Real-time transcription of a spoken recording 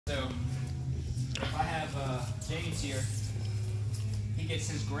James here, he gets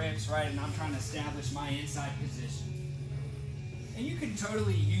his grips, right, and I'm trying to establish my inside position. And you can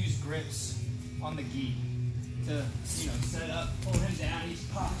totally use grips on the gi to, set up, pull him down, he's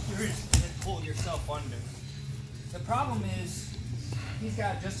postured, and then pull yourself under. The problem is, he's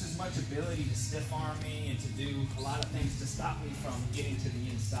got just as much ability to stiff arm me and to do a lot of things to stop me from getting to the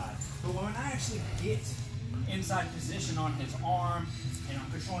inside. But when I actually get inside position on his arm and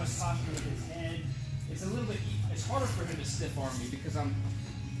I'm controlling his posture with his head, it's a little bit, it's harder for him to stiff arm me because I'm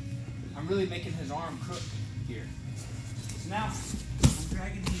really making his arm crook here. So now I'm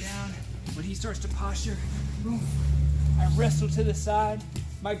dragging him down. When he starts to posture, boom, I wrestle to the side.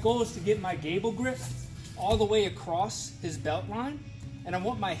 My goal is to get my gable grip all the way across his belt line, and I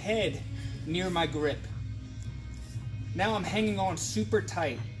want my head near my grip. Now I'm hanging on super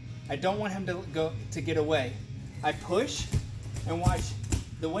tight. I don't want him to get away. I push, and watch.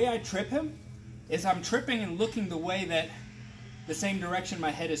 The way I trip him is I'm tripping and looking the same direction my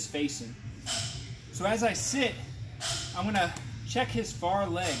head is facing. So as I sit, I'm gonna check his far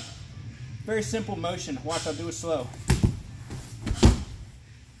leg. Very simple motion. Watch, I'll do it slow.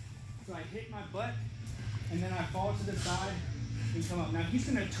 So I hit my butt, and then I fall to the side and come up. Now he's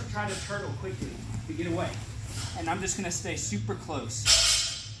gonna try to turtle quickly to get away. And I'm just gonna stay super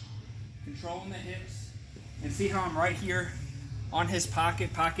close. Controlling the hips. And see how I'm right here on his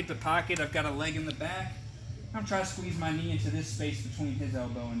pocket, pocket to pocket. I've got a leg in the back. I'm trying to squeeze my knee into this space between his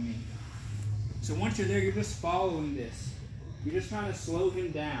elbow and me. So once you're there, you're just following this. You're just trying to slow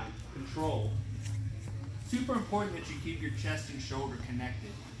him down. Control. Super important that you keep your chest and shoulder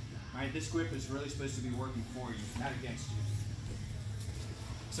connected. Right? This grip is really supposed to be working for you, not against you.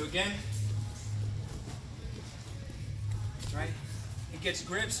 So again, right? He gets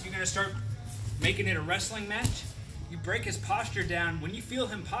grips. You're going to start making it a wrestling match. You break his posture down. When you feel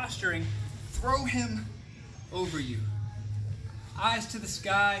him posturing, throw him over you. Eyes to the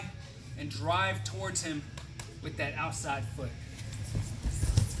sky and drive towards him with that outside foot.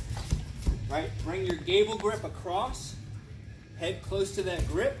 Right? Bring your gable grip across. Head close to that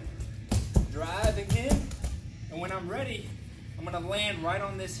grip. Driving in. And when I'm ready, I'm going to land right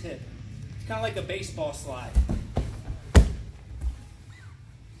on this hip. It's kind of like a baseball slide.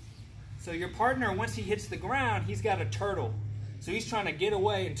 So your partner, once he hits the ground, he's got a turtle. So he's trying to get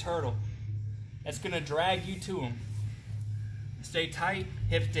away and turtle. That's going to drag you to him. Stay tight,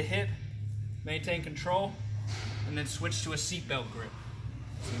 hip to hip. Maintain control. And then switch to a seatbelt grip.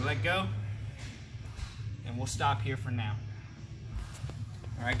 So you let go. And we'll stop here for now.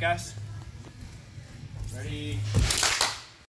 All right, guys? Ready?